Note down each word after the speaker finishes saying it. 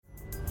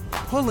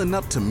Pulling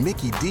up to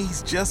Mickey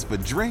D's just for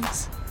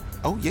drinks?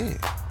 Oh yeah,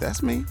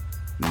 that's me.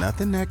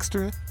 Nothing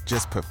extra,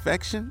 just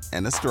perfection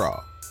and a straw.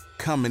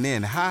 Coming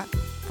in hot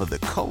for the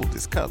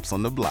coldest cups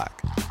on the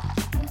block.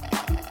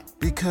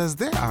 Because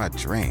there are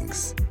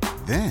drinks.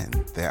 Then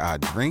there are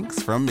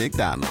drinks from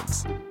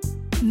McDonald's.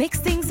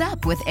 Mix things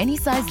up with any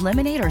size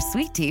lemonade or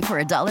sweet tea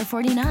for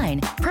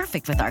 $1.49.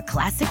 Perfect with our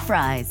classic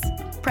fries.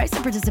 Price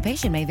and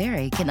participation may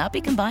vary. Cannot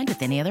be combined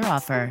with any other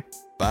offer.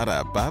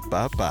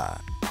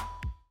 Ba-da-ba-ba-ba.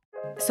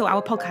 So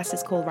our podcast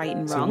is called Right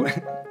and Wrong.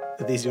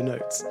 Are these your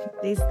notes?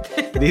 These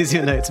These are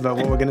your notes about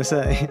what we're going to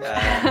say?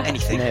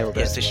 Anything. Nailed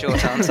it. Is the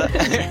short answer.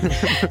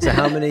 So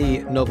how many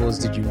novels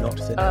did you not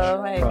finish?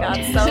 Oh my God,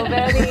 prior? so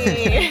many.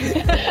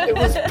 It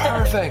was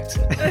perfect.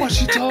 What's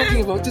she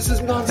talking about? This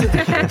is nonsense.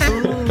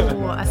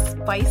 Ooh, a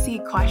spicy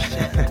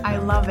question. I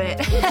love it.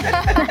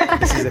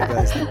 This is it,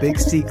 guys. The big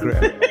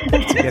secret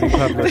to getting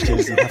published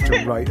is you have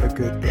to write a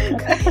good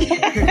book.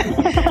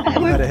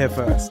 You heard it here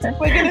first.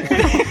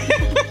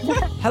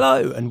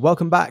 Hello, and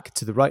welcome back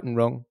to the Right and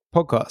Wrong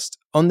podcast.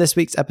 On this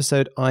week's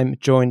episode, I'm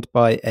joined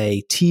by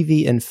a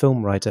TV and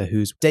film writer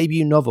whose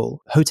debut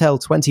novel, Hotel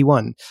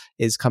 21,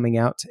 is coming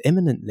out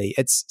imminently.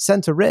 It's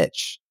Senta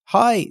Rich.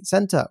 Hi,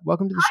 Senta.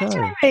 Welcome to the show. Hi,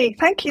 Jeremy.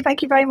 Thank you.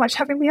 Thank you very much for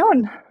having me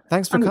on.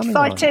 Thanks for coming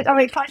excited. I'm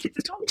excited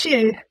to talk to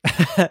you.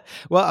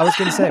 Well, I was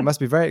going to say, it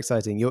must be very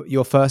exciting.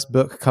 Your first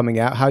book coming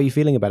out. How are you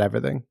feeling about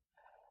everything?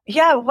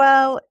 Yeah,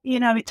 well,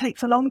 it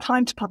takes a long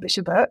time to publish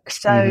a book.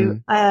 So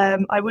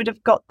I would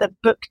have got the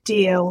book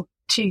deal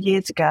 2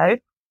 years ago,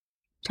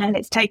 and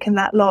it's taken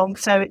that long.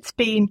 So it's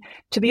been,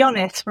 to be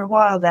honest, for a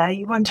while there,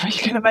 you wonder if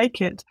you're going to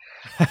make it,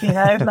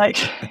 like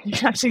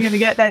you're actually going to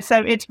get there. So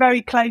it's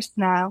very close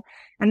now,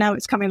 and now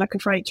it's coming like a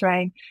freight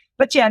train.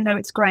 But yeah, no,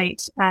 it's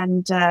great.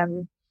 And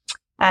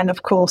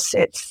of course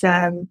it's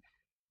very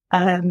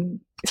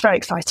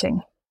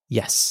exciting.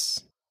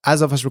 Yes.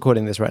 As of us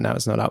recording this right now,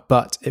 it's not out,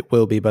 but it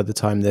will be by the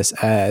time this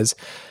airs.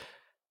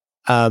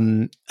 I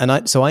know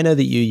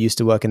that you used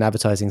to work in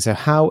advertising. So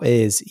how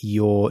is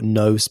your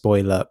no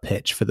spoiler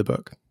pitch for the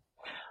book?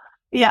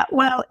 Yeah,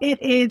 well,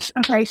 it is.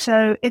 Okay,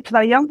 so it's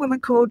about a young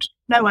woman called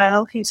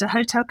Noelle, who's a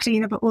hotel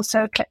cleaner, but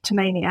also a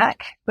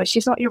kleptomaniac. But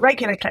she's not your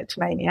regular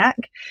kleptomaniac.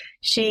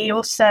 She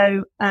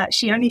also,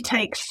 she only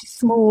takes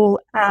small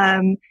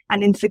and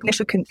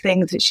insignificant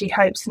things that she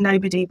hopes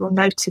nobody will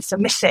notice are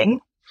missing.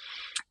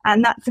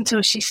 And that's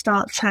until she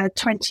starts her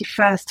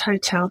 21st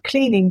hotel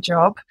cleaning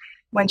job,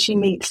 when she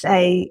meets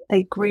a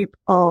group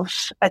of,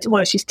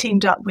 she's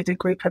teamed up with a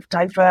group of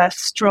diverse,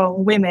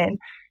 strong women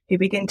who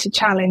begin to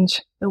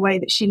challenge the way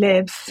that she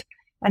lives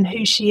and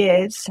who she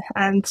is.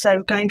 And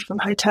so going from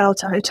hotel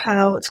to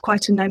hotel, it's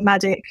quite a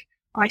nomadic,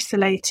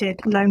 isolated,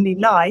 lonely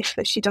life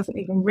that she doesn't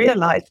even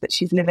realize that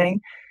she's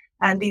living.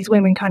 And these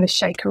women kind of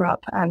shake her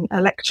up and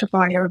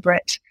electrify her a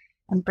bit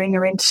and bring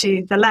her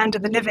into the land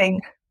of the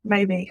living,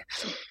 maybe.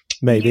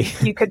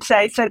 You could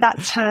say. So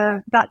that's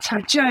her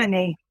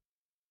journey.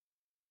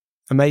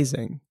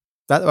 Amazing.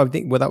 That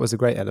was a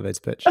great elevator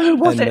pitch. Oh,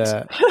 was it?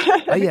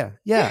 Yeah.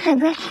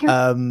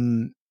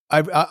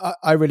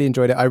 I really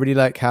enjoyed it. I really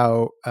like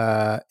how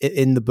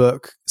in the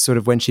book, sort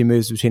of when she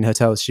moves between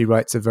hotels, she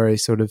writes a very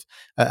sort of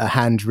a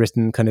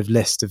handwritten kind of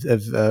list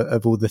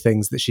of all the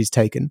things that she's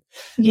taken.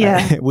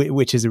 Yeah,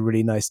 which is a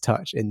really nice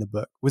touch in the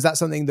book. Was that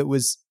something that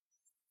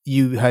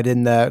you had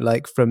in there,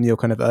 like from your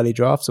kind of early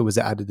drafts, or was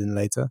it added in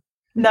later?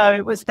 No,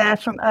 it was there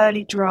from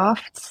early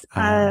drafts.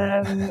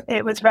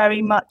 It was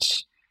very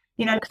much,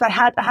 because I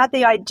had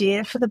the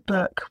idea for the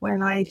book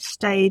when I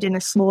stayed in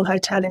a small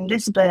hotel in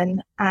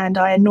Lisbon, and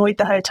I annoyed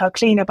the hotel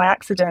cleaner by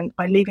accident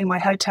by leaving my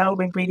hotel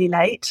room really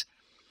late.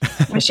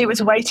 When she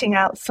was waiting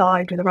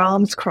outside with her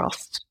arms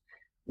crossed,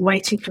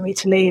 waiting for me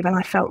to leave, and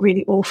I felt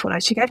really awful.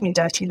 And she gave me a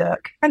dirty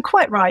look, and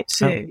quite right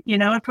too.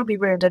 I probably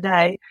ruined her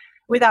day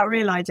without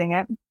realizing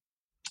it.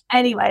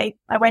 Anyway,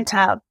 I went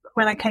out.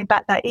 When I came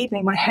back that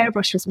evening, my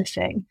hairbrush was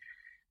missing,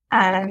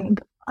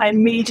 and I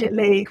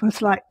immediately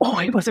was like, "Oh,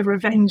 it was a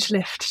revenge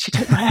lift. She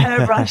took my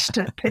hairbrush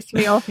to piss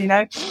me off,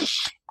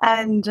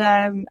 And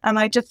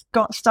I just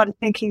started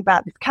thinking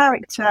about this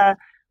character,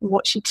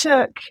 what she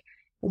took,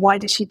 why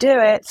did she do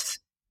it?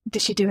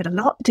 Did she do it a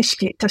lot?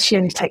 Does she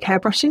only take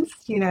hairbrushes?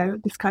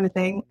 This kind of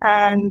thing.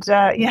 And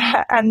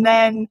and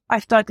then I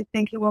started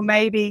thinking, well,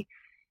 maybe,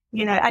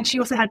 and she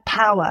also had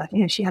power.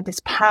 She had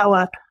this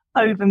power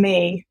over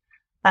me.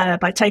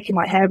 By taking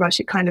my hairbrush,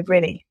 it kind of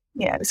really,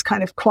 it's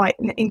kind of quite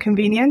an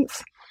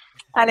inconvenience.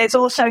 And it's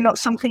also not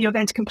something you're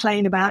going to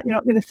complain about. You're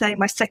not going to say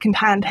my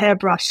second-hand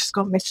hairbrush has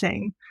gone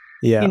missing.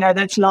 Yeah.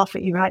 They'd laugh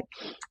at you, right?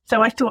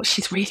 So I thought,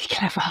 she's really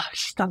clever.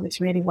 She's done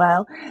this really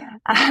well.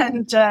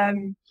 And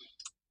then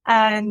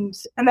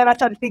I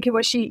started thinking,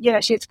 well, she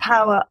has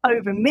power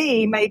over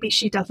me. Maybe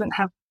she doesn't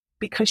have,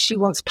 because she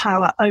wants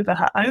power over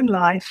her own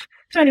life.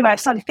 So anyway, I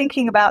started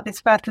thinking about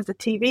this first as a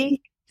TV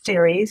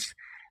series,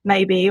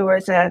 maybe, or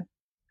as a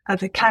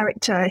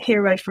character, a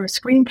hero for a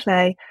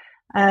screenplay.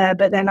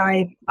 But then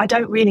I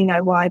don't really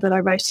know why, but I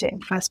wrote it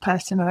in first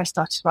person and I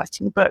started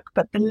writing the book.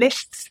 But the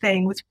lists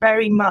thing was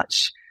very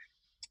much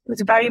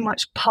was very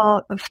much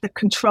part of the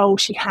control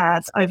she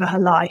has over her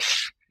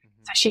life.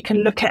 So she can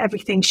look at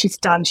everything she's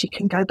done. She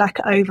can go back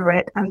over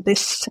it. And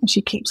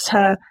she keeps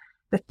the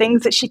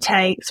things that she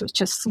takes,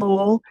 which are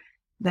small,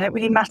 they don't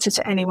really matter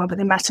to anyone, but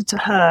they matter to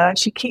her.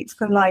 She keeps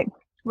them like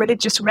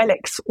religious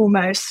relics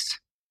almost.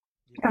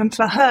 And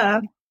for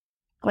her,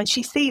 when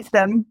she sees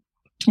them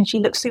and she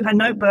looks through her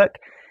notebook,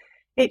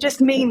 it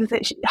just means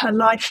that her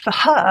life for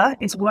her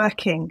is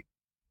working.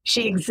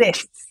 She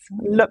exists.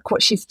 Look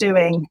what she's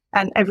doing,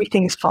 and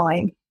everything's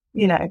fine.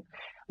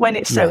 When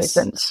it so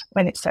isn't.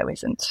 When it so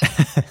isn't.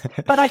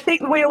 But I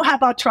think we all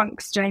have our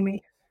trunks,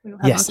 Jamie.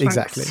 Yes,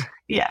 exactly.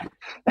 Yeah.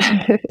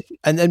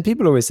 And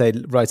people always say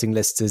writing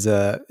lists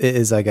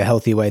is like a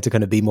healthy way to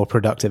kind of be more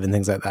productive and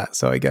things like that.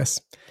 So I guess.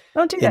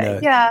 Oh, do they?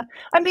 Yeah.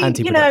 I mean,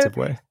 anti-productive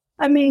way.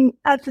 I mean,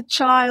 as a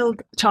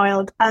child,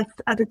 as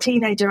a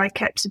teenager, I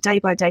kept a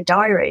day-by-day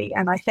diary,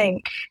 and I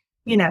think,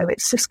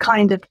 it's just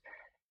kind of,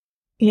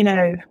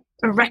 a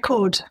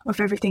record of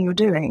everything you're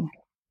doing.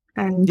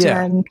 And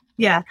and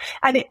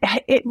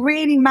it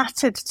really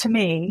mattered to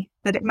me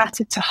that it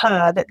mattered to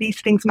her, that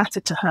these things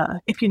mattered to her,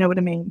 if you know what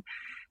I mean.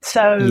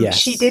 So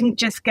she didn't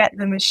just get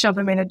them and shove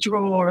them in a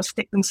drawer or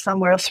stick them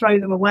somewhere or throw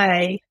them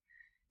away.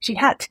 She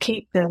had to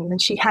keep them,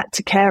 and she had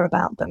to care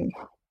about them.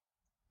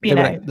 You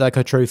know, like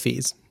her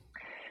trophies.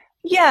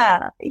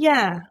 Yeah.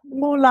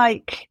 More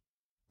like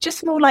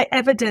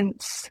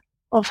evidence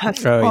of her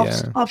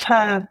of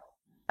her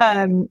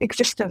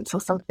existence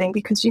or something,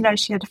 because she had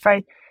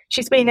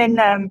she's been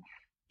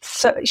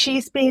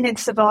in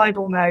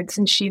survival mode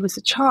since she was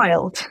a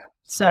child.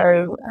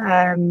 So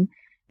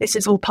this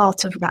is all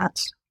part of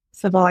that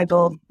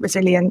survival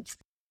resilience.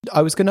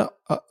 I was going to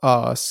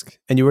ask,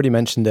 and you already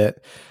mentioned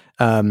it,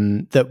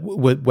 that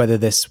whether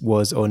this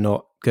was or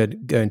not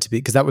going to be,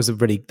 because that's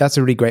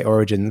a really great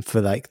origin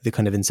for like the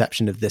kind of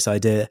inception of this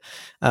idea.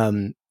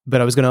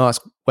 But I was going to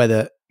ask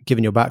whether,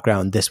 given your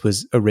background, this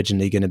was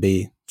originally going to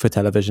be for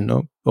television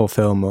or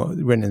film or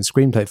written in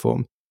screenplay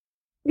form.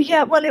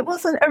 Yeah, well, it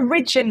wasn't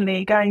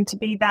originally going to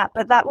be that,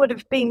 but that would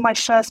have been my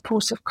first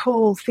port of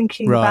call,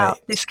 thinking about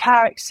this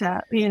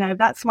character.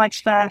 That's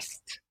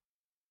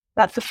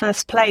the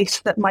first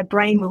place that my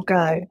brain will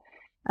go.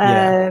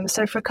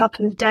 So for a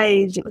couple of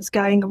days, it was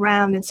going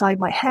around inside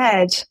my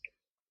head,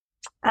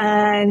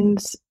 and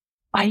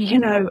I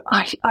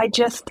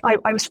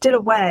was still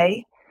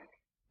away,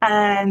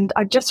 and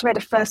I just read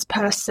a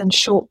first-person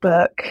short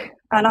book,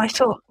 and I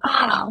thought,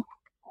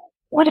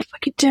 what if I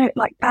could do it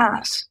like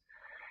that?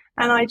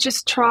 And I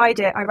just tried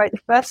it. I wrote the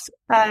first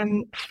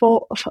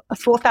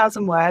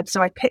 4,000 words.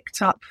 So I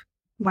picked up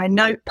my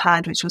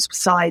notepad, which was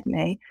beside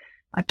me.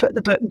 I put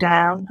the book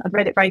down. I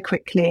read it very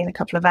quickly in a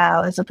couple of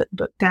hours. I put the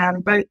book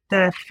down, wrote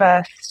the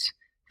first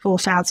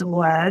 4,000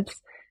 words,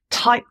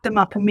 typed them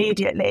up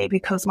immediately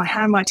because my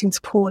handwriting's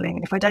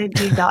appalling. If I don't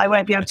do that, I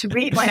won't be able to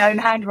read my own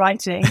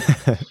handwriting.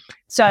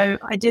 So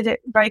I did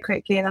it very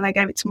quickly, and then I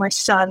gave it to my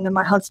son and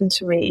my husband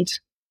to read.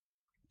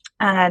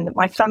 And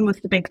my son was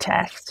the big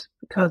test,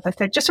 because I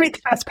said, just read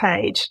the first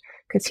page,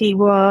 because he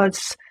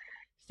was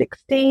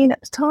 16 at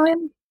the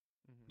time.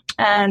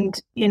 And,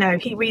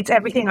 he reads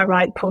everything I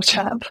write, poor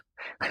chap.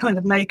 I kind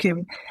of make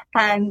him.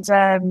 And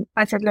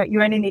I said, look,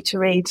 you only need to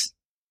read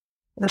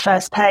the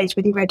first page,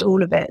 but he read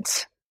all of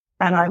it.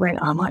 And I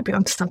went, I might be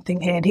onto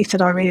something here. And he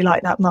said, I really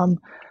like that, Mum.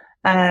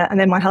 And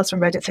then my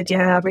husband read it, said,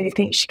 yeah, I really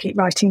think you should keep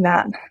writing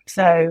that.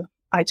 So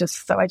I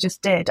just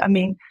did. I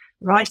mean,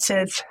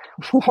 writers,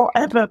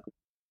 whatever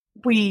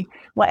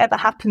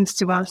happens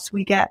to us,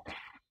 we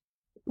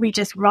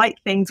just write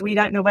things. We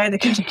don't know where they're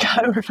going to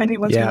go or if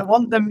anyone's going to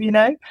want them,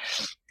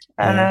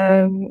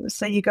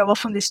 So you go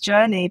off on this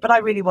journey, but I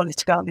really wanted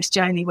to go on this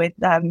journey with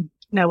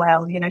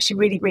Noelle. She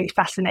really, really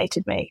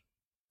fascinated me,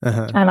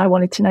 and I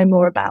wanted to know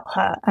more about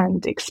her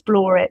and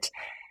explore it.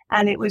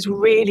 And it was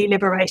really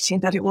liberating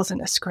that it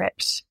wasn't a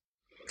script,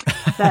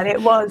 that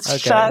it was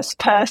first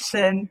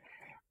person.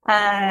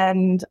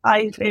 And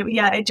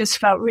it just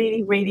felt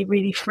really, really,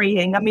 really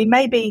freeing. I mean,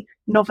 maybe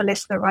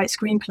novelists that write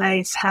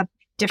screenplays have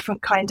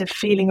different kind of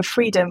feeling of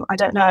freedom. I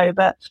don't know,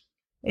 but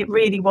it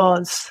really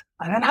was.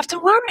 I don't have to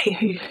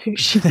worry who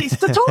she needs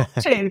to talk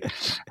to.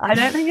 I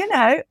don't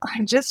know,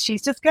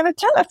 she's just going to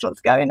tell us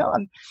what's going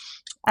on.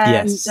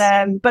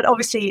 And, but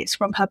obviously it's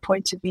from her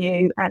point of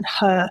view and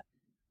her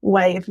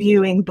way of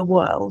viewing the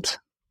world.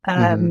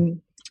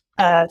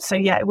 So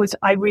yeah, it was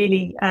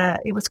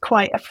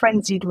quite a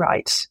frenzied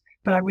write.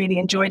 But I really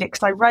enjoyed it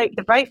because I wrote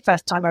the very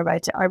first time I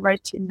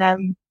wrote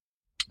in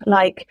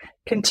like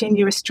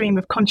continuous stream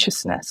of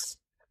consciousness,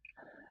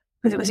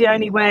 because it was the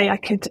only way I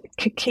could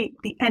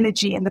keep the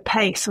energy and the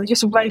pace. So I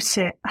just wrote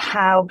it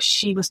how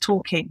she was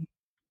talking,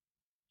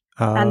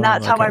 and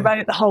that's how I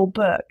wrote the whole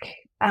book.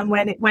 And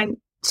when it went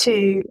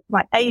to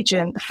my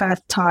agent the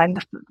first time,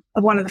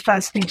 one of the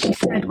first things she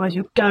said was,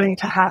 "You're going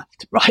to have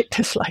to write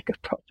this like a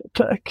proper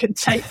book and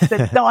take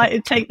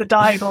the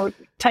dialogue,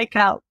 take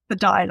out the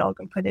dialogue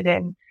and put it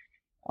in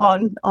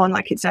on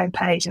like its own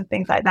page and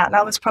things like that." And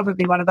that was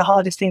probably one of the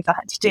hardest things I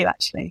had to do,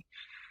 actually,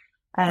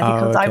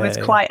 because I was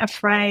quite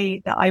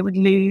afraid that I would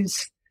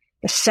lose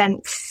the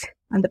sense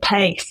and the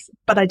pace,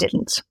 but I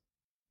didn't.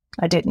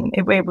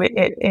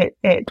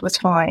 It was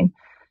fine.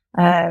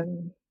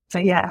 So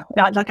yeah,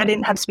 like I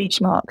didn't have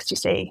speech marks, you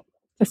see,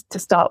 just to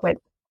start with.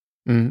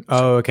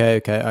 Oh,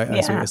 okay.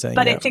 I see what you're saying.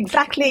 But it's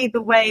exactly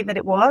the way that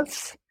it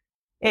was.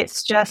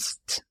 It's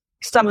just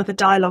some of the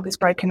dialogue is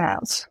broken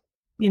out.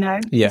 Yeah.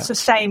 It's the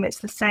same. It's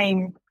the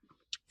same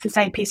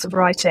piece of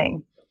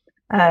writing.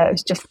 It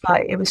was just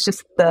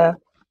the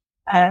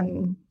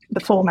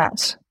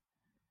format.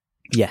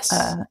 Yes.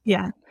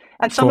 Yeah.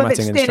 And some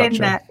Formatting of it's still and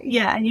in there.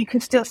 Yeah. And you can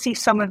still see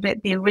some of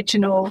it, the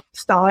original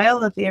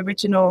style of the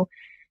original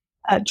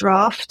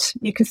draft.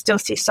 You can still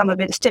see some of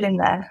it still in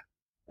there.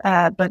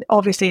 But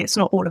obviously it's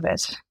not all of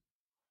it.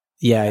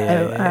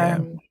 Yeah.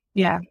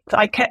 So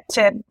I kept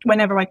it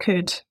whenever I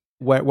could.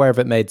 Wherever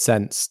it made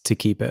sense to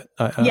keep it,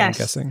 I'm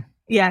guessing.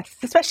 Yes.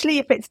 Especially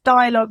if it's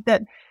dialogue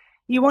that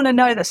you want to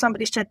know that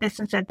somebody said this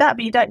and said that,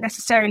 but you don't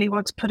necessarily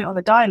want to put it on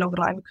the dialogue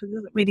line because it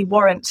doesn't really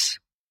warrant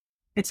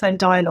its own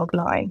dialogue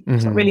line.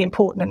 It's not really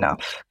important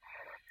enough.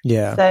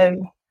 Yeah.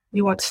 So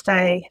you want to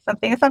say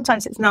something, and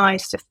sometimes it's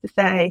nice just to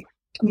say,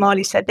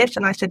 Marley said this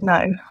and I said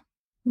no.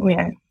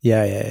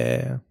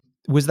 Yeah.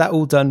 Was that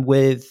all done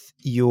with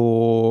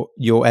your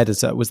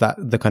editor? Was that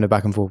the kind of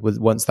back and forth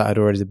once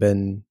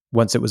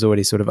it was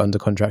already sort of under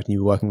contract and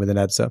you were working with an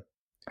editor?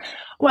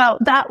 Well,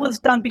 that was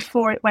done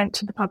before it went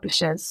to the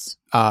publishers.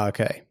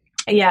 Okay.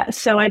 Yeah,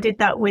 so I did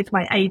that with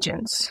my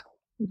agent,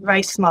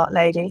 very smart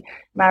lady,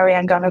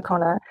 Marianne Gunn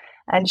O'Connor,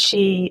 and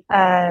she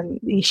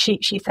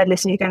said,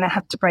 "Listen, you're going to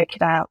have to break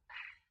it out."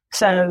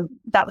 So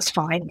that was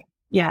fine.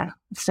 Yeah.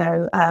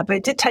 So, but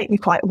it did take me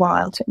quite a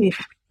while. It took me,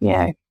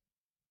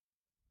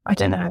 I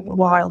don't know, a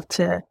while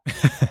to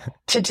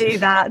do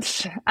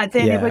that. I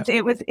think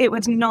it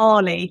was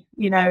gnarly.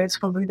 It's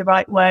probably the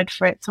right word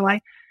for it. So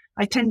I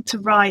tend to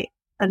write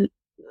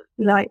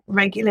like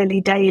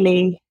regularly,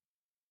 daily.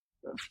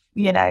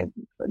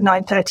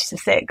 9:30 to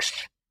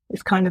 6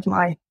 is kind of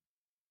my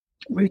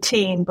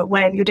routine. But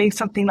when you're doing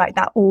something like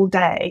that all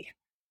day,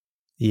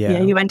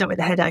 you end up with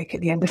a headache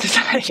at the end of the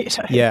day.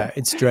 Yeah,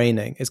 it's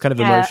draining. It's kind of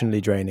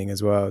emotionally draining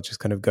as well. Just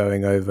kind of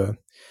going over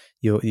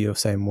your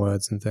same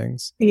words and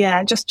things.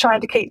 Yeah, just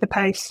trying to keep the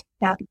pace.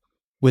 Yeah.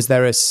 Was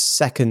there a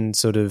second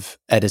sort of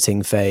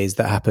editing phase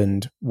that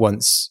happened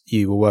once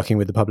you were working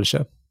with the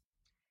publisher?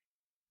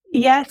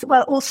 Yes,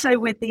 well, also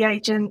with the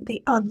agent,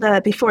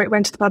 before it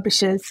went to the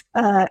publishers,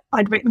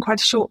 I'd written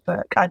quite a short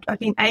book. I'd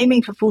been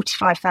aiming for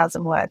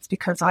 45,000 words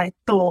because I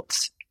thought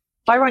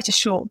if I write a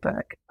short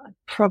book, I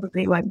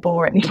probably won't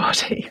bore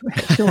anybody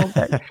with a short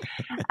book.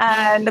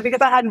 And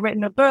because I hadn't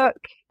written a book,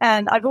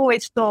 and I've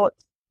always thought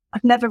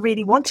I've never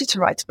really wanted to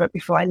write a book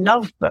before. I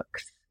love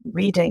books,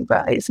 reading,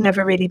 but it's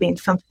never really been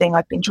something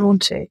I've been drawn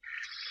to.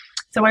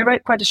 So I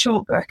wrote quite a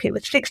short book. It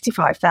was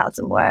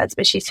 65,000 words,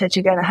 but she said,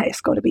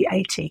 it's got to be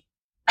 80.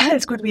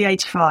 It's got to be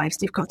 85, so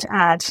you've got to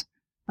add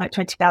like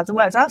 20,000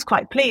 words. I was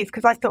quite pleased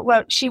because I thought,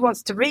 well, she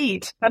wants to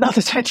read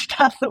another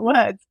 20,000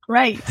 words.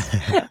 Great.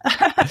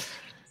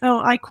 So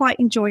I quite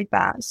enjoyed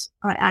that.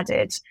 I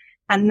added.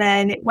 And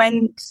then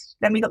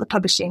then we got the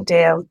publishing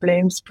deal,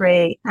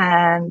 Bloomsbury,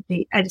 and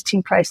the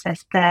editing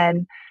process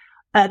then.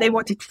 They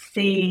wanted to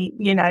see,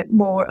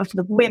 more of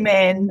the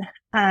women,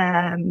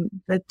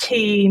 the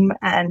team,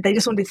 and they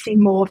just wanted to see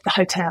more of the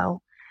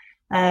hotel.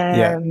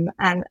 And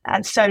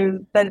so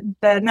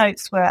the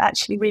notes were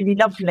actually really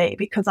lovely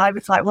because I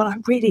was like, well, I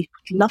really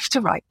would love to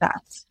write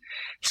that.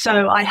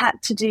 So I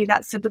had to do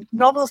that. So the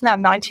novel's now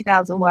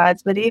 90,000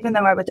 words, but even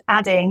though I was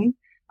adding,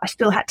 I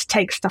still had to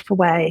take stuff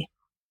away.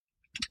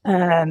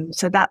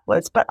 So that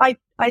was, but I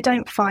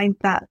don't find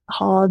that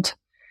hard.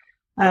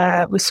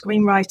 With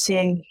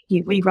screenwriting,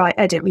 you rewrite,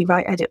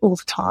 edit all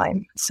the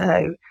time.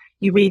 So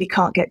you really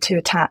can't get too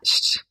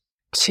attached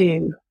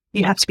you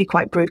have to be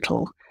quite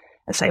brutal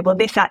and say, well,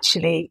 this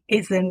actually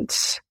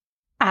isn't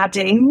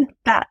adding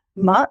that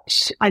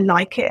much. I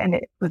like it and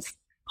it was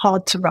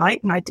hard to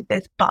write and I did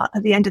this, but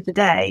at the end of the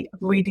day, I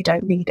really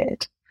don't need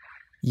it.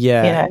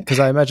 Yeah, because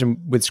I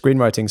imagine with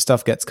screenwriting,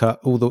 stuff gets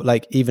cut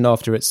even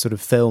after it's sort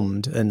of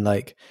filmed and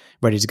like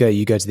ready to go,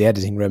 you go to the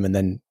editing room and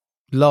then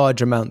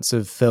large amounts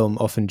of film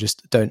often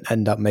just don't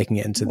end up making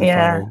it into the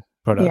final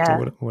product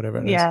or whatever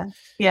it is.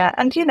 Yeah.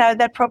 And,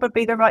 they're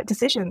probably the right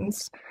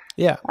decisions.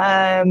 Yeah.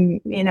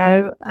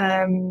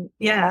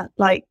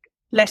 Like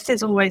less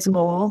is always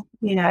more,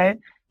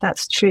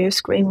 that's true of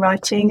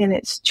screenwriting and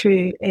it's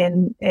true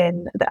in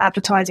the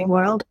advertising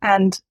world.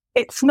 And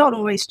it's not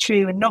always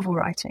true in novel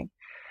writing.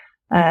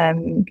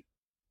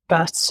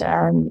 But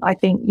I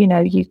think,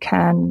 you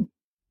can,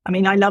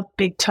 I love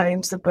big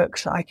tomes of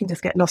books that I can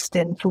just get lost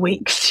in for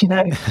weeks,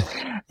 and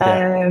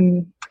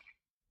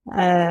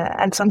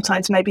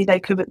sometimes maybe they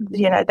could have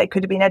been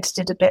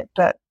edited a bit,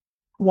 but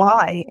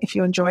why if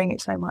you're enjoying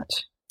it so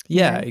much?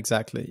 Yeah,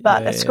 exactly.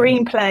 But a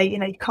screenplay,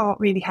 you can't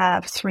really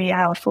have 3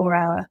 hour, 4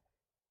 hour.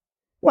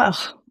 Well,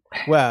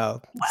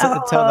 tell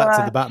that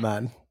to the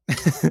Batman.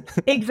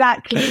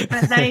 Exactly,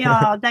 but they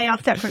are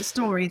separate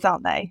stories,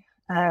 aren't they?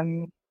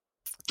 But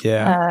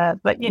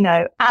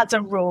as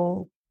a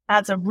rule,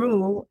 as a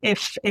rule,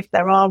 if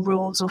there are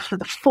rules, or for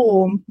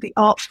the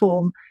art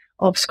form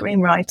of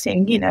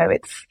screenwriting,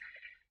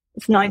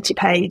 it's 90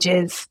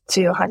 pages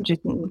to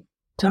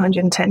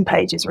 110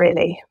 pages,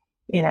 really,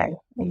 and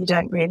you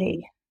don't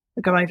really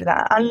go over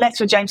that unless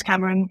you're James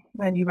Cameron,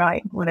 then you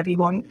write whatever you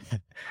want.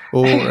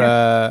 Or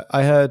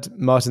I heard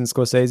Martin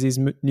Scorsese's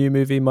new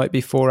movie might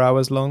be 4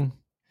 hours long.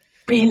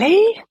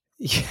 Really?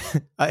 Yeah,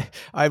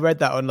 I read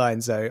that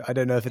online, so I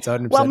don't know if it's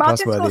 100% well,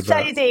 Martin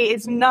trustworthy. Scorsese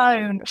is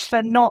known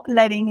for not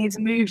letting his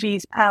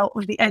movies out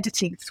of the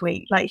editing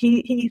suite. Like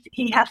he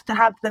has to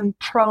have them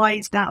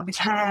prized out of his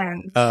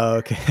hands. Oh,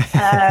 okay.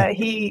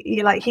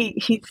 He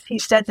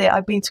said that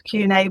I've been to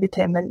Q&A with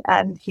him,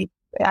 and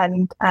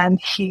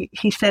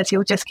he says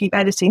he'll just keep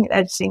editing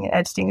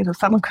until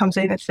someone comes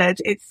in and says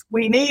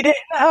we need it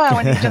now,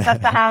 and he just has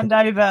to hand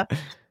over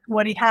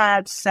what he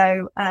had.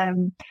 So I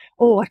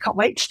can't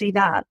wait to see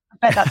that.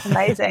 I bet that's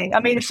amazing. I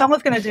mean, if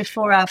someone's going to do a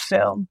 4-hour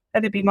film,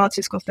 it'd be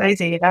Martin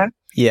Scorsese,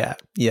 Yeah.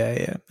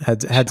 Had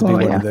to be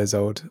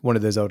one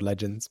of those old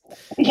legends.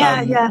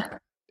 Yeah.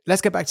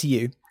 Let's get back to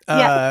you.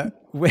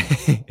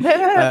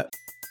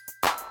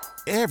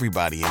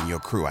 Everybody in your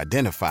crew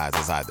identifies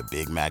as either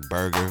Big Mac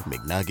Burger,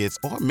 McNuggets,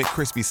 or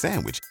McCrispy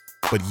Sandwich.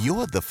 But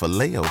you're the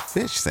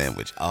Filet-O-Fish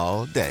Sandwich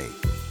all day.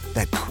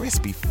 That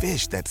crispy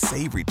fish, that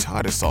savory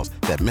tartar sauce,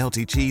 that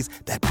melty cheese,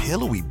 that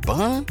pillowy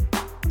bun.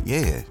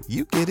 Yeah,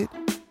 you get it.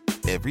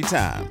 Every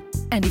time.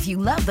 And if you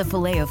love the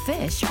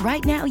Filet-O-Fish,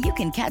 right now you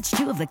can catch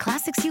 2 of the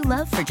classics you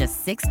love for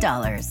just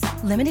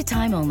 $6. Limited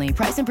time only.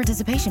 Price and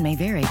participation may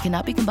vary.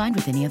 Cannot be combined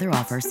with any other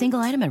offer. Single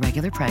item at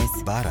regular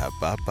price.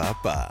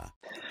 Ba-da-ba-ba-ba.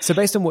 So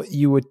based on what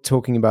you were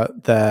talking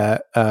about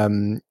there,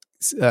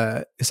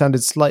 it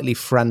sounded slightly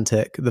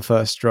frantic, the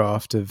first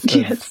draft of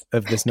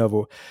this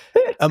novel.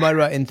 Am I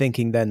right in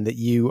thinking then that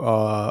you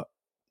are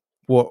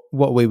what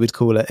we would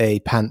call a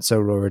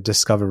pantser or a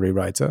discovery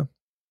writer?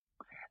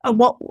 A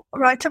what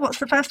writer? What's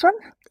the first one?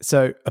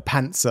 So a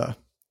pantser.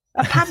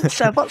 A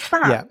pantser? What's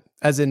that? Yeah,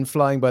 as in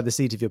flying by the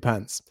seat of your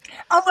pants.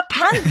 Oh, a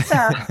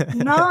pantser.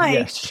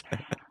 Nice.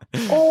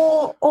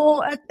 Or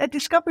a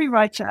discovery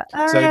writer.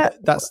 So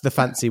that's the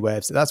fancy way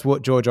of that's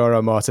what George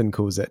R.R. Martin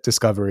calls it,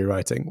 discovery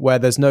writing, where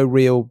there's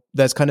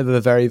kind of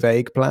a very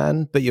vague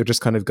plan, but you're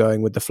just kind of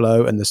going with the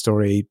flow, and the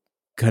story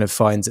kind of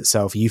finds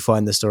itself. You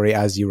find the story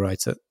as you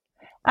write it.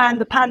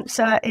 And the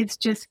pantser is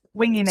just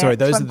winging it. Sorry,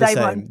 those from are the day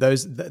same. one.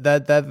 Those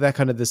they're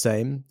kind of the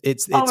same.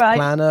 It's right.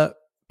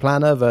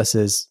 planner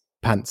versus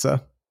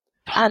pantser.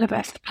 Planner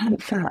versus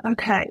pantser.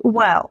 Okay.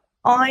 Well,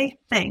 I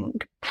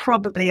think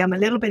probably I'm a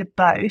little bit of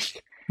both.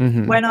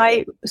 Mm-hmm. When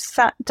I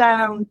sat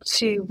down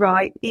to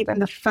write even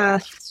the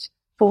first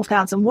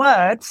 4,000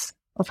 words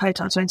of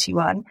Hotel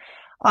 21,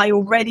 I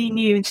already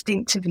knew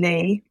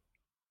instinctively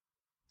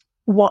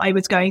what I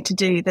was going to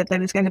do, that there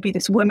was going to be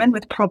this woman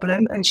with a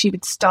problem, and she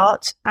would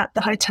start at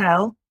the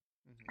hotel,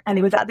 and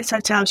it was at this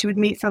hotel she would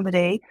meet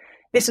somebody.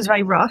 This was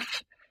very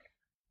rough,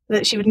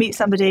 that she would meet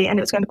somebody and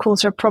it was going to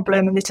cause her a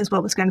problem, and this is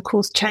what was going to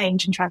cause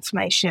change and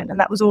transformation, and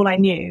that was all I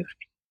knew.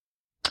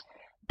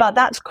 But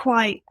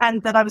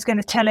and that I was going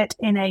to tell it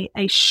in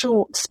a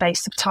short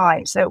space of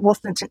time, so it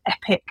wasn't an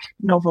epic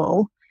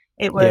novel.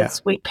 It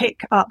was, we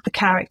pick up the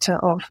character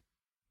of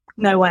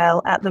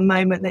Noelle at the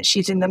moment that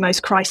she's in the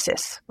most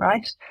crisis,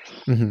 right?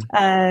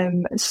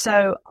 Mm-hmm.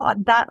 So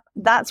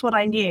that's what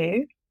I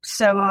knew.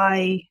 So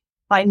I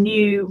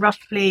knew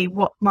roughly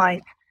what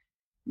my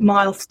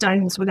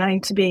milestones were going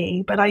to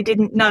be, but I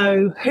didn't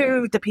know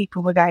who the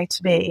people were going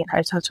to be in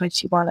Hotel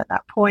 21 at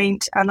that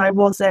point, and I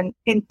wasn't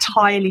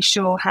entirely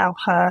sure how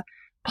her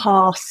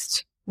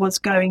past was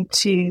going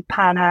to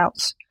pan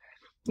out,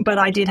 but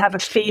I did have a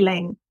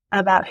feeling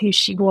about who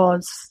she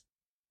was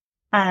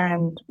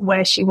and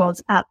where she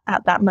was at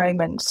that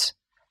moment.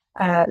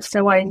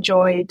 So I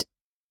enjoyed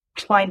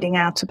finding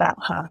out about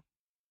her.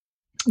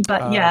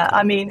 But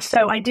I mean,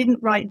 so I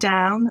didn't write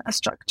down a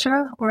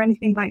structure or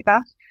anything like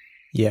that.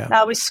 Yeah.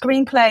 Now with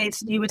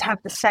screenplays, you would have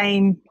the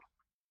same.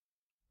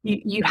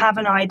 You have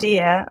an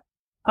idea.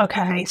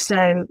 Okay,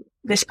 so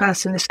this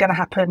person, this is going to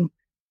happen.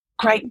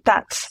 Great,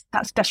 that's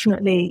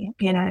definitely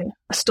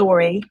a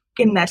story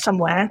in there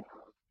somewhere.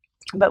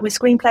 But with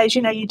screenplays,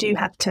 you do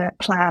have to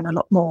plan a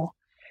lot more.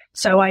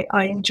 So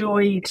I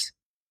enjoyed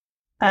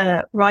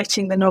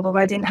writing the novel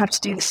where I didn't have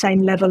to do the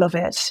same level of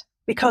it,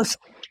 because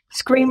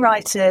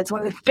screenwriters,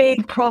 one of the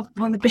big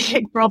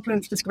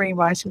problems for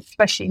screenwriters,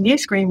 especially new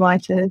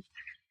screenwriters,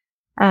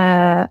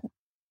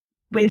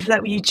 with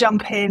that you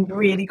jump in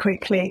really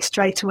quickly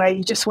straight away.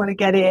 You just want to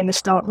get in and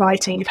start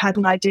writing. You've had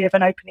an idea of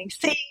an opening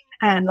scene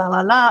and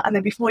and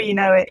then before you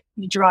know it,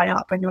 you dry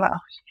up and you're like,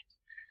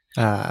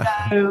 oh.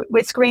 So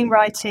with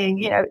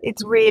screenwriting,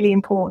 it's really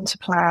important to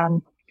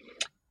plan.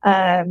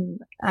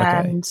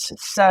 And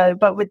so,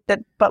 but with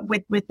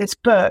this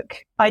book,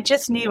 I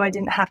just knew I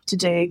didn't have to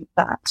do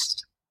that.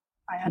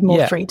 I had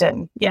more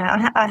freedom.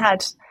 Yeah, I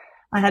had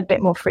a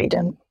bit more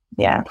freedom.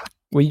 Yeah.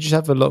 Well, you just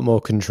have a lot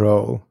more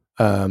control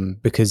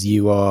because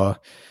you are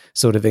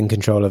sort of in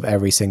control of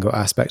every single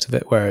aspect of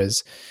it.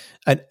 Whereas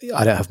I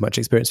don't have much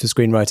experience with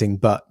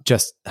screenwriting, but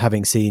just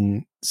having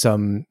seen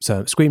some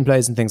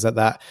screenplays and things like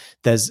that,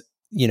 there's,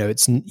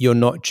 you're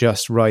not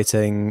just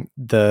writing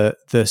the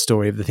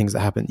story of the things that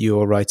happen.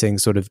 You're writing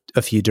sort of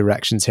a few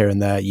directions here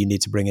and there. You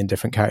need to bring in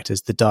different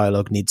characters. The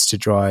dialogue needs to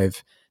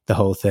drive the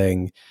whole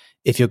thing.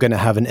 If you're going to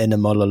have an inner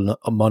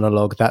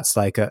monologue, that's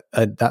like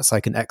that's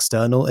like an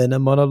external inner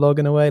monologue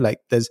in a way. Like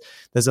there's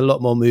a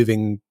lot more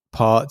moving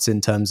parts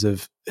in terms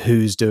of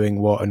who's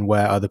doing what and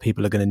where other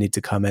people are going to need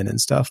to come in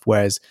and stuff.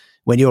 Whereas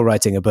when you're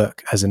writing a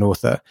book as an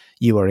author,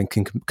 you are in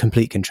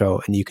complete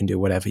control and you can do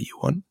whatever you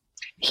want.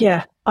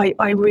 Yeah,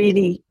 I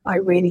really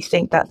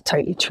think that's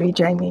totally true,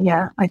 Jamie.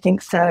 Yeah, I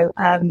think so.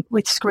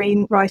 With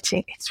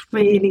screenwriting, it's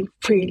really,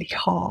 really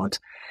hard.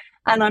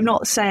 And I'm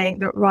not saying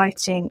that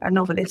writing a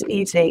novel is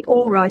easy.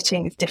 All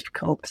writing is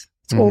difficult.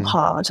 It's all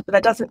hard, but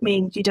that doesn't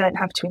mean you don't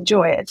have to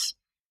enjoy it.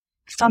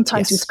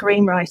 Sometimes with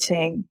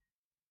screenwriting,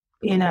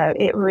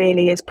 it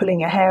really is pulling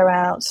your hair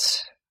out.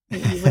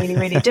 It's really,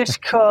 really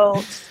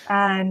difficult.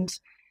 And,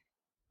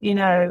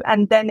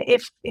 and then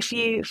if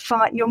you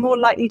find you're more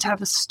likely to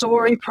have a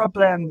story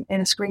problem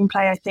in a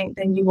screenplay, I think,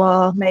 than you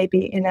are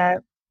maybe in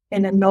a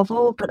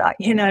novel. But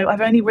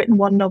I've only written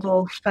one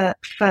novel for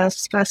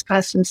first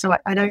person, so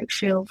I don't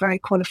feel very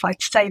qualified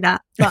to say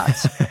that.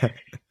 But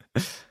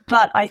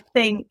but I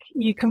think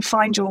you can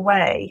find your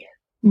way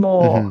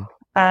more,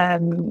 with a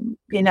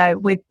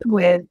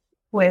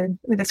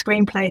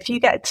screenplay. If you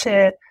get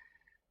to,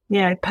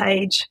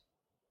 page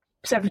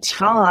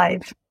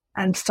 75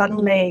 and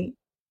suddenly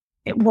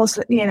it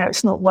wasn't,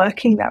 it's not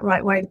working that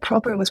right way. The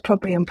problem was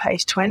probably on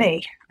page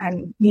 20,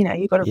 and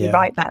you've got to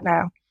rewrite that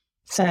now.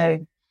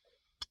 So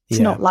it's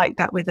not like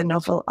that with a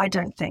novel, I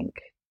don't think.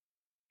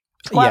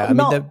 Well,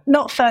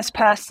 not first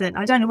person.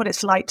 I don't know what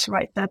it's like to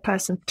write third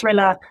person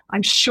thriller.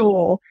 I'm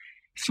sure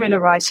thriller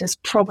writers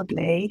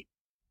probably,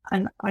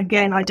 and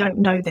again, I don't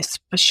know this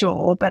for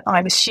sure, but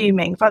I'm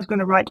assuming if I was going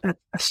to write a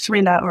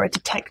thriller or a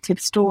detective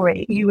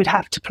story, you would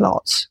have to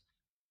plot.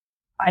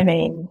 I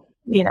mean,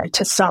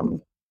 to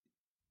some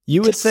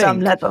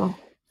level.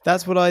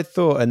 That's what I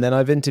thought. And then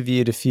I've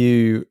interviewed a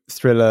few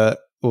thriller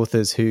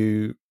authors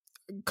who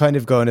kind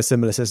of go on a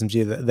similar system to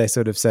you, that they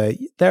sort of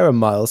say there are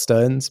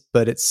milestones,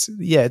 but it's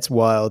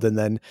wild, and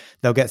then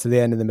they'll get to the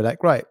end and then be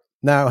like, right,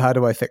 now how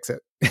do I fix it?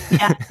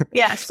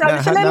 Yeah. So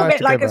it's a little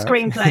bit like a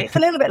screenplay. It's a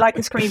little bit like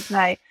a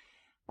screenplay,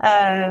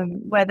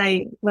 where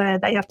they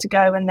have to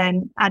go and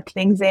then add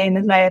things in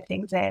and layer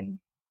things in.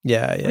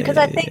 Yeah. Because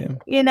I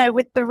think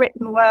with the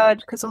written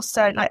word, because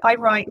also like I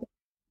write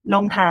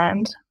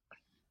longhand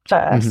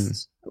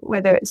first,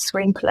 whether it's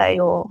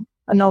screenplay or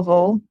a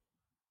novel,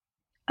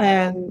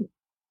 and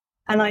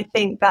I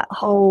think that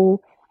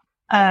whole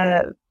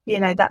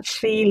that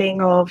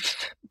feeling of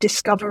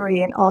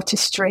discovery and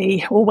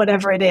artistry, or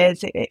whatever it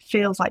is, it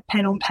feels like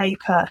pen on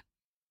paper.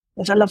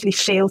 There's a lovely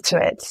feel to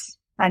it,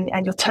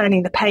 and you're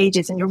turning the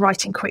pages and you're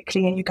writing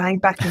quickly and you're going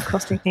back and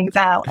crossing things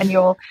out, and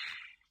you're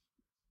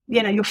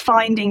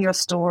finding your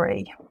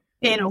story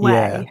in a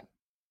way.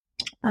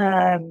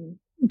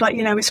 But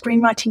with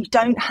screenwriting, you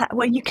don't have.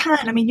 Well, you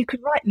can. I mean, you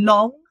could write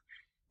long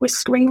with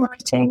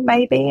screenwriting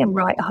maybe, and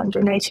write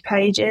 180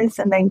 pages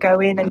and then go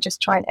in and just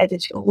try and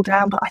edit it all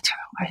down. But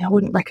I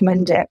wouldn't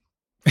recommend it.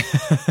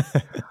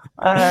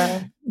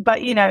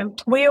 But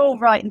we all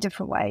write in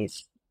different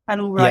ways,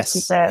 and all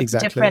writers are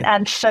different.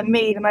 And for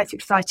me, the most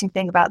exciting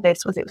thing about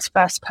this was it was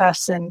first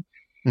person,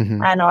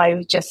 and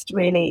I just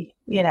really,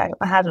 I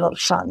had a lot of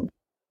fun.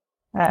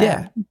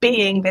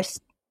 Being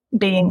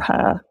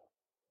her.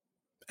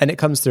 And it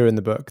comes through in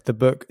the book. The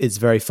book is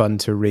very fun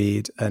to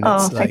read, and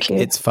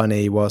it's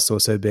funny whilst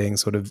also being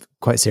sort of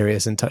quite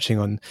serious and touching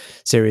on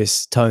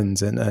serious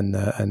tones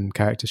and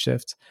character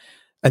shifts.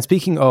 And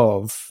speaking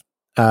of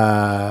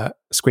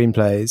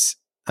screenplays,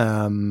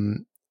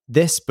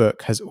 this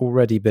book has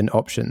already been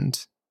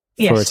optioned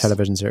for a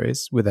television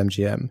series with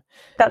MGM.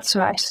 That's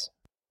right.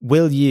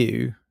 Will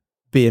you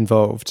be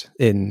involved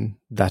in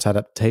that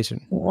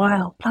adaptation?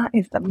 Wow, that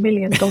is the $1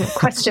 million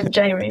question,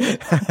 Jamie.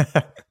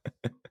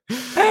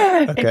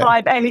 Okay. If I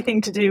have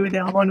anything to do with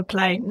it, I want to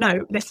play.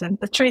 No, listen,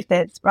 the truth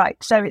is, right,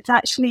 so it's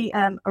actually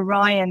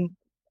Orion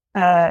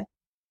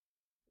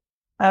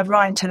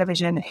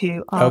Television,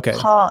 who are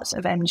part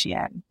of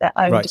MGM. They're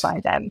owned by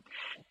them.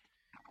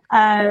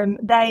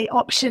 They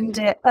optioned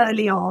it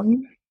early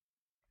on,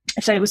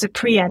 so it was a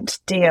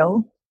preempt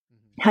deal,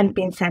 hadn't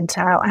been sent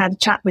out. I had a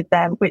chat with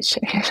them, which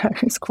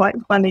is quite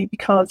funny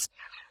because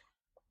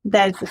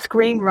there's a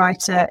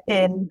screenwriter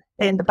in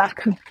the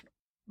back of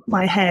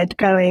my head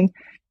going,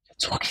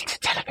 talking to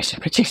television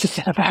producers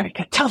in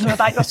America, tell them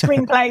about your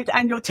screenplays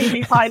and your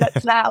TV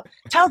pilots now.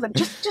 Tell them,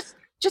 just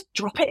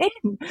drop it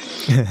in.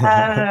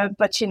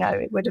 But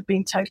it would have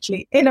been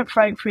totally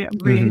inappropriate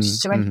and rude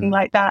to anything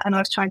like that. And I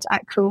was trying to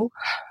act cool.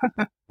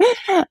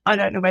 I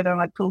don't know whether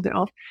I pulled it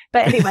off.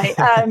 But anyway,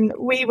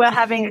 we were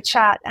having a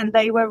chat, and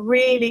they were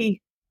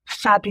really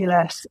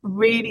fabulous,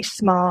 really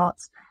smart,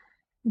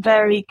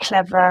 very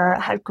clever,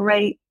 had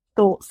great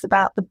thoughts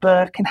about the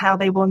book and how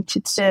they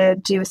wanted to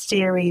do a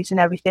series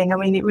and everything. I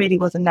mean, it really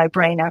was a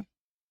no-brainer.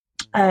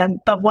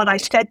 But what I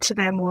said to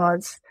them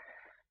was,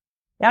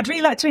 I'd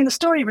really like to be in the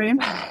story room.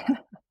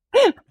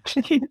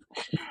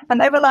 And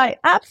they were like,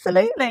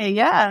 absolutely,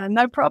 yeah,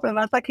 no problem.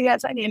 I was like, yeah,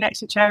 it's only an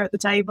extra chair at the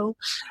table.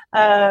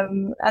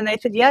 And they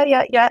said,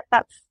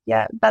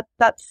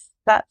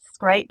 that's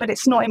great, but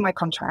it's not in my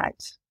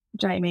contract,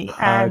 Jamie.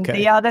 And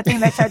the other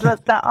thing they said was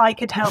that I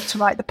could help to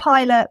write the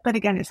pilot, but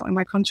again, it's not in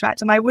my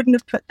contract. And I wouldn't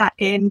have put that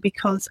in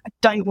because I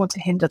don't want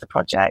to hinder the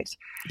project.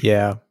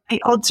 Yeah.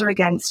 The odds are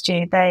against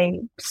you.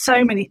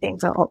 So many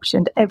things are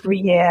optioned every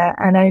year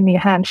and only a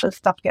handful of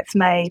stuff gets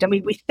made. I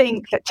mean, we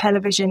think that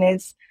television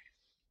is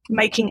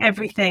making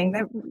everything,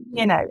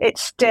 you know,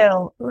 it's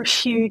still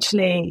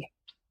hugely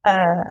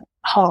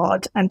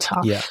hard and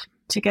tough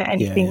to get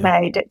anything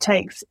made. It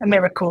takes a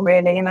miracle,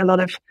 really, and a lot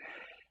of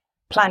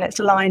planets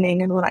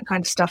aligning and all that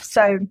kind of stuff.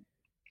 So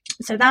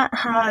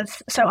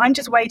I'm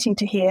just waiting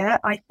to hear.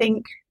 I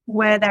think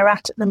where they're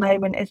at the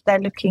moment is they're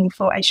looking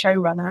for a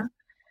showrunner.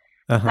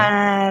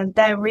 And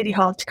they're really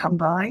hard to come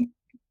by,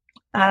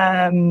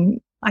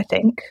 I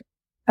think.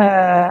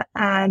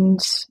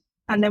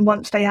 And then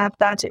once they have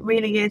that, it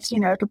really is, you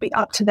know, it'll be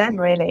up to them,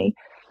 really.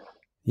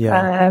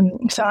 Yeah.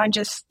 So I'm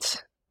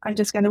just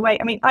going to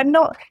wait. I mean, I'm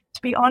not,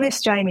 to be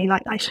honest, Jamie,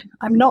 like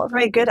I'm not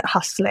very good at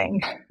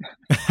hustling.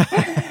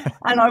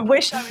 And I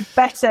wish I was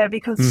better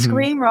because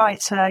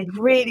screenwriter,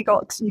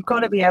 you've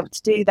got to be able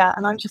to do that.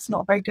 And I'm just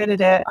not very good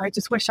at it. I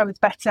just wish I was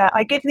better.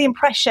 I give the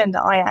impression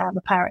that I am,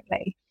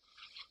 apparently.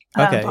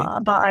 Okay.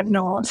 But I'm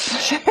not.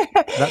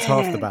 That's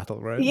half the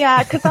battle, right?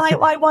 Yeah, because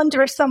I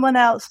wonder if someone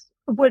else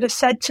would have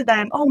said to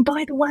them, oh,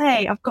 by the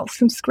way, I've got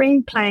some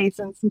screenplays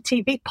and some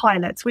TV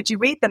pilots. Would you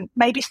read them?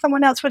 Maybe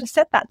someone else would have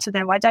said that to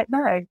them. I don't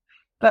know.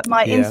 But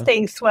my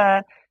instincts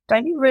were,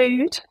 don't be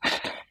rude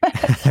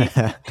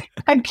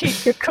and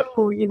keep your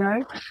cool, you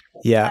know?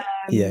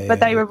 But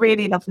they were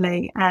really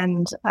lovely.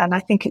 And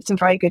I think it's in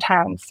very good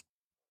hands.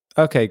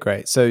 Okay,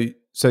 great. So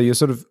you're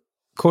sort of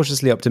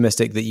cautiously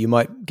optimistic that you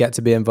might get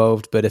to be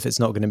involved, but if it's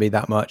not going to be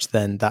that much,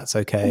 then that's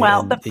okay.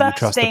 Well, the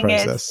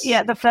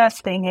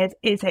first thing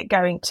is it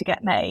going to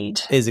get made?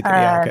 Is it?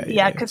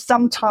 Because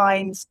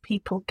sometimes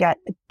people get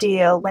a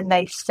deal when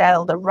they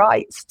sell the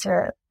rights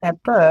to their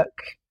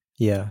book.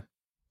 Yeah.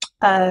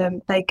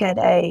 They get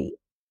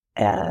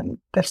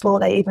before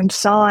they even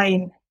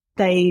sign,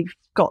 they've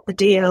got the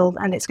deal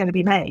and it's going to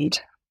be made.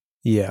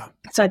 Yeah.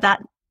 So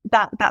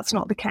that's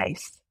not the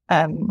case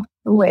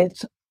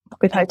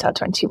with Hotel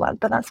 21,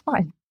 but that's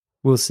fine.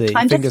 We'll see.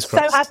 I'm Fingers just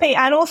crossed. so happy.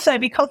 And also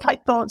because I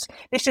thought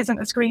this isn't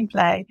a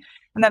screenplay.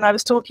 And then I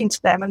was talking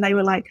to them and they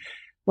were like,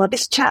 well,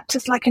 this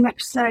chapter's like an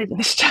episode and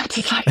this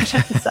chapter's like an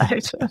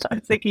episode. And I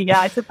was thinking,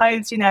 I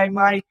suppose, you know,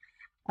 my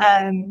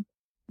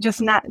just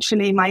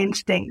naturally my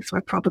instincts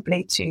were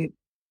probably to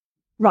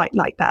write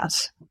like that.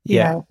 You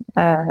know,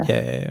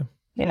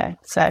 you know,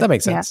 so that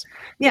makes sense.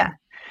 Yeah.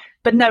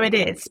 But no, it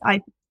is.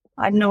 I'm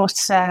not,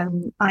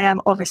 I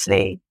am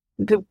obviously,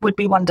 it would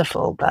be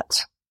wonderful,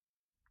 but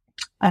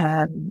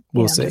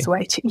we'll see. Just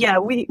waiting. Yeah,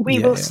 we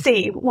will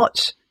see.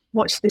 Watch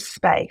this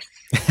space.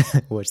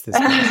 Watch this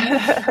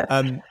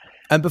space.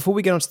 And before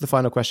we get on to the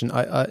final question,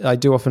 I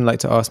do often like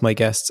to ask my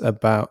guests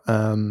about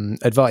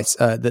advice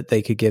that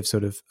they could give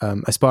sort of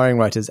aspiring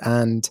writers.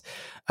 And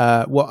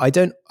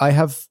I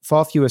have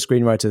far fewer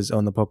screenwriters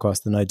on the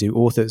podcast than I do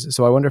authors.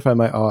 So I wonder if I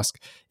might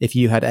ask if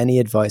you had any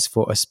advice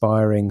for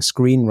aspiring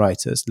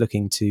screenwriters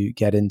looking to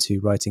get into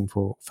writing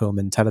for film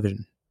and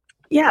television.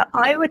 Yeah,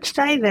 I would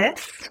say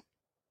this.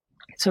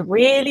 It's a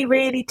really,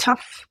 really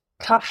tough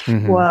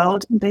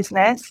world and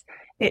business.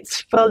 It's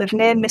full of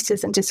near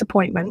misses and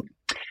disappointment.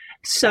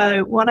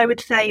 So what I would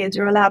say is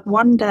you're allowed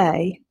one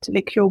day to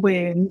lick your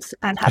wounds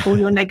and have all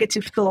your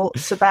negative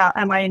thoughts about,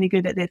 am I any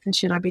good at this and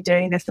should I be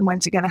doing this and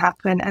when's it going to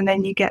happen? And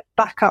then you get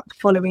back up the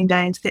following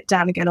day and sit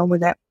down and get on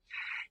with it.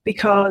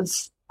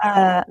 Because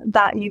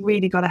that you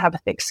really got to have a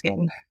thick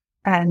skin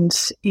and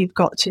you've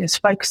got to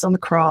just focus on the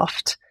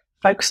craft,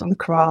 focus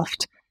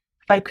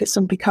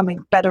on becoming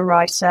a better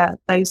writer.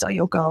 Those are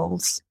your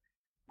goals.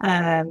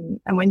 And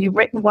when you've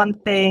written one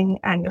thing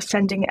and you're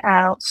sending it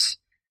out,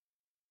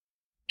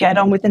 get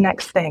on with the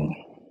next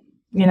thing.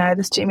 You know,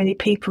 there's too many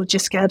people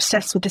just get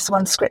obsessed with this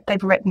one script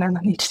they've written and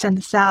I need to send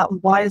this out.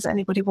 And why does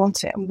anybody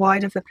want it? And why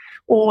does it?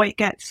 Or it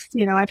gets,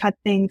 you know, I've had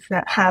things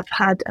that have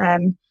had,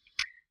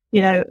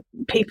 you know,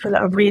 people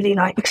that are really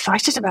like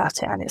excited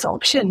about it and it's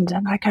optioned.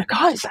 And I go,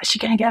 God, it's actually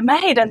going to get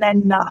made. And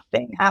then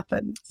nothing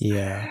happens.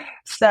 Yeah.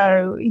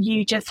 So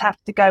you just have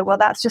to go, well,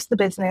 that's just the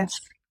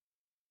business.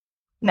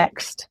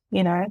 Next,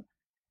 you know.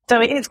 So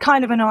it is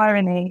kind of an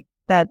irony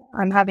that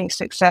I'm having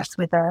success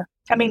with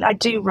I mean, I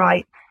do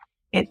write.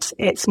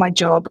 It's my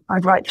job. I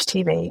write for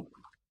TV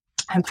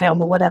and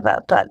film or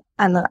whatever.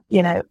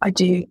 You know, I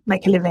do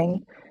make a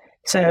living.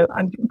 So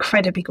I'm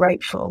incredibly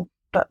grateful.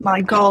 But my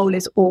goal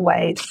is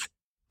always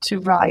to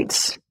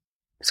write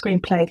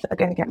screenplays that are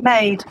going to get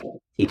made.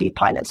 TV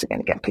pilots are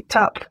going to get picked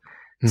up.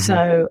 Mm-hmm.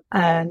 So,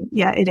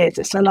 it is.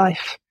 It's a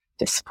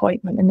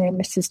disappointment and near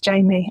Mrs.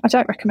 Jamie. I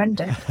don't recommend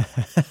it.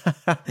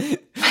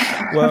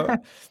 Well,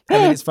 I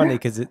mean, it's funny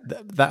because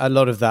a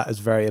lot of that is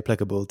very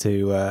applicable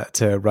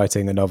to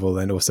writing a novel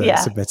and also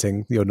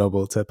submitting your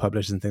novel to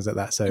publishers and things like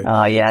that. So,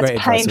 great it's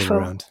advice painful.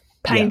 all around.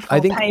 Painful, I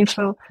think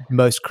painful.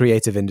 Most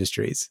creative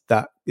industries,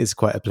 that is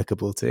quite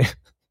applicable to.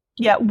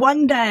 Yeah,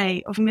 one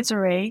day of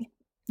misery,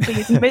 be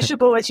as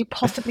miserable as you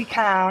possibly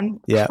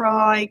can,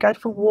 cry, go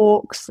for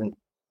walks, and,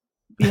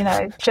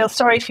 feel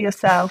sorry for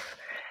yourself.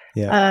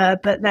 Yeah.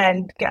 But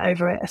then get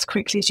over it as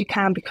quickly as you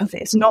can, because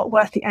it's not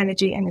worth the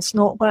energy and it's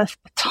not worth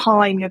the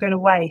time you're going to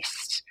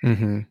waste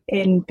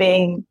in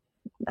being,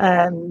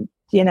 so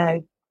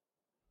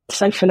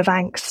full of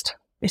angst.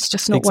 It's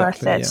just not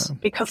worth it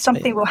because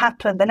something will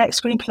happen. The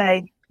next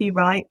screenplay you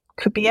write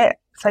could be it.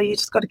 So you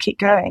just got to keep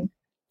going.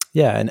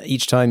 Yeah, and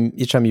each time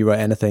you write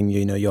anything,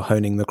 you're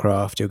honing the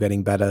craft, you're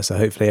getting better. So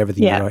hopefully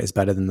everything you write is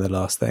better than the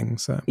last thing.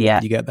 So you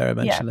get there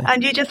eventually. Yeah.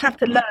 And you just have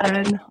to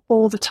learn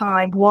all the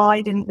time.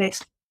 Why didn't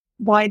this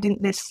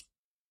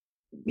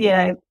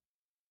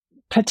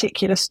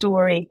particular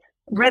story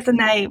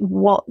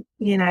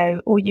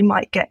resonate? Or you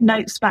might get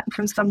notes back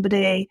from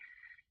somebody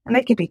and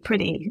they can be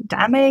pretty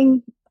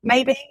damning,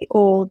 maybe,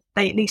 or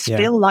they at least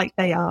feel like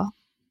they are.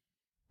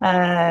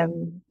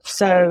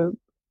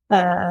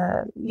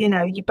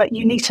 But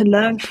you need to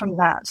learn from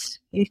that.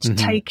 You need to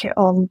take it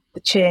on the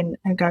chin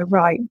and go,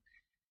 right,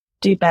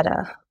 do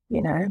better.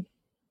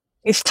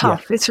 It's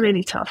tough. It's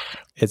really tough.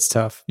 It's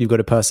tough. You've got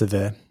to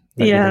persevere.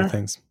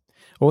 Things.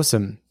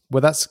 Awesome. Well,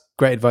 that's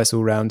great advice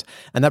all round.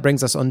 And that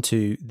brings us on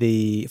to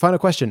the final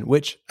question,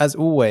 which, as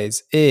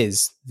always,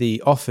 is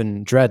the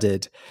often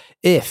dreaded,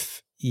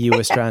 if you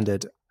were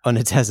stranded on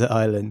a desert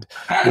island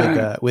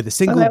with a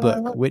single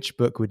book, which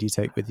book would you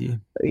take with you?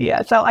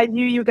 Yeah, so I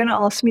knew you were going to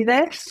ask me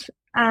this,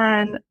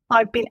 and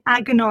I've been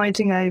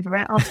agonizing over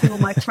it, asking all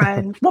my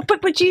friends, what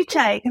book would you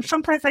take? And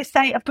sometimes they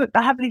say a book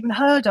I haven't even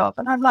heard of,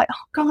 and I'm like,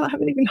 oh God, I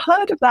haven't even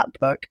heard of that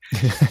book.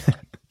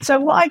 So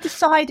what I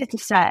decided to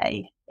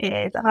say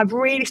is, and I've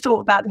really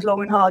thought about this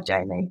long and hard,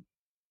 Jamie,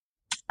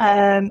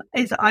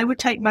 is that I would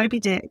take Moby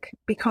Dick,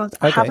 because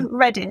I haven't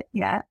read it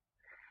yet.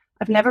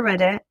 I've never read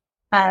it.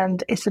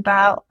 And it's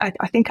about, I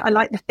think I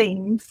like the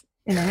themes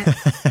in it.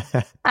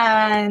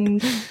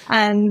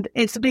 and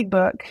it's a big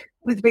book.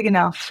 It's big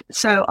enough.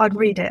 So I'd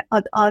read it.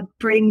 I'd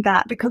bring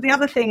that, because the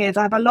other thing is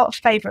I have a lot of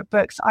favorite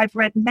books I've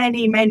read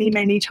many, many,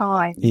 many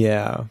times.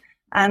 Yeah.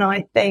 And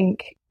I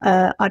think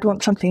I'd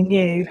want something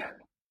new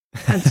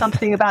and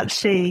something about the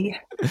sea.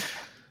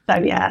 So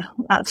yeah,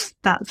 that's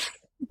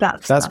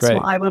great.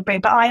 what I will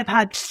bring. But I have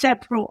had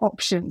several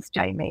options,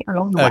 Jamie,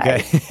 along the way.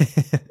 Okay.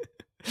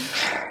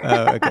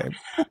 Oh, okay.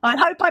 I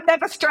hope I'm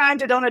never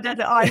stranded on a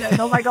desert island.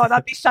 Oh my God,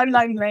 I'd be so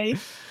lonely.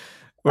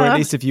 Or at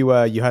least if you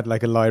were, you had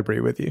like a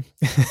library with you.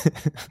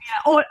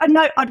 Or a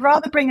note. I'd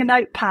rather bring a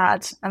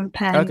notepad and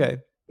pen. Okay.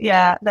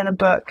 Yeah, than a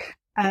book.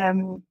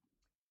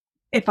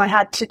 If I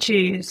had to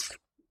choose.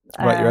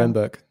 Write your own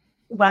book.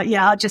 Well,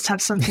 yeah, I'll just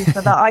have something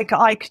for that.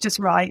 I could just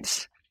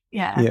write.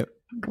 Yeah.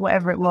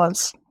 Whatever it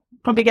was.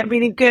 Probably get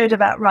really good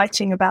about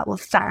writing about what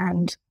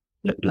sand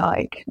looked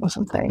like or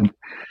something.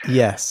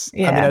 Yes.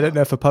 Yeah. I mean, I don't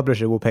know if a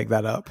publisher will pick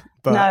that up.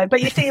 But... No, but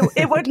you see,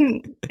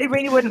 it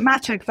really wouldn't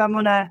matter, because I'm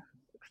on a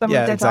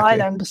desert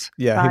island.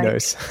 Yeah, who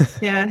knows?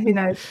 Yeah, who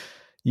knows?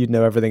 You'd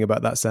know everything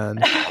about that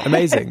sand.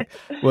 Amazing.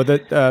 Well,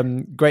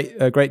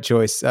 great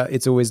choice.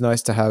 It's always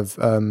nice to have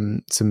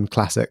some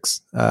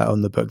classics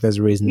on the book. There's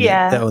a reason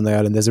they're on the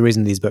island. There's a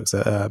reason these books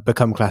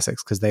become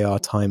classics, because they are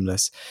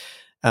timeless.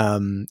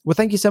 Well,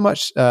 thank you so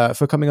much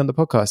for coming on the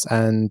podcast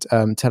and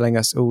telling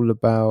us all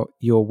about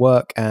your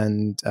work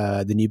and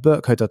the new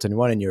book, Hotel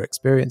 21, and your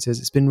experiences.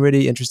 It's been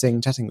really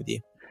interesting chatting with you.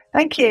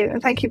 Thank you.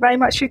 And thank you very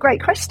much for your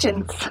great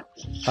questions.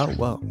 Oh,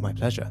 well, my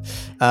pleasure.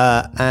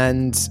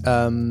 And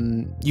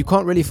you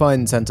can't really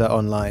find Senta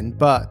online,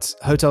 but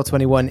Hotel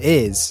 21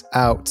 is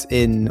out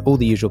in all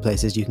the usual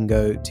places. You can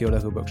go to your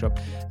local bookshop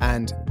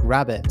and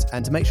grab it.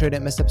 And to make sure you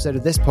don't miss an episode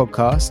of this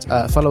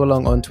podcast, follow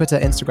along on Twitter,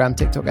 Instagram,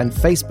 TikTok, and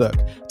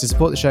Facebook. To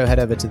support the show, head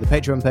over to the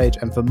Patreon page.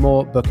 And for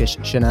more bookish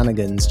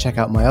shenanigans, check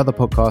out my other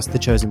podcast, The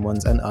Chosen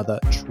Ones and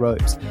Other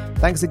Tropes.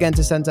 Thanks again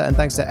to Senta, and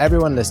thanks to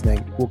everyone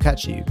listening. We'll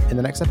catch you in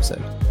the next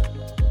episode.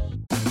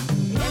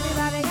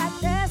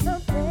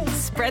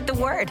 Spread the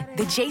word.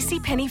 The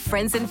JCPenney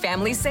Friends and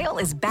Family Sale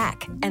is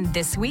back. And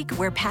this week,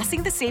 we're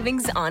passing the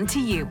savings on to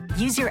you.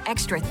 Use your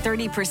extra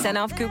 30%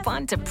 off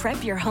coupon to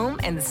prep your home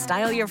and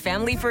style your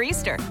family for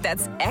Easter.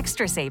 That's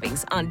extra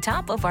savings on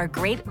top of our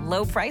great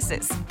low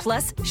prices.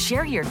 Plus,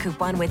 share your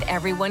coupon with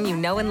everyone you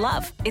know and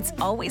love. It's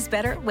always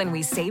better when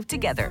we save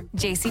together.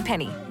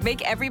 JCPenney.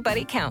 Make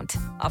everybody count.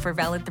 Offer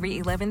valid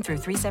 3/11 through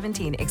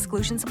 3/17.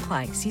 Exclusions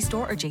apply. See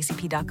store or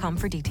jcp.com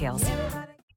for details.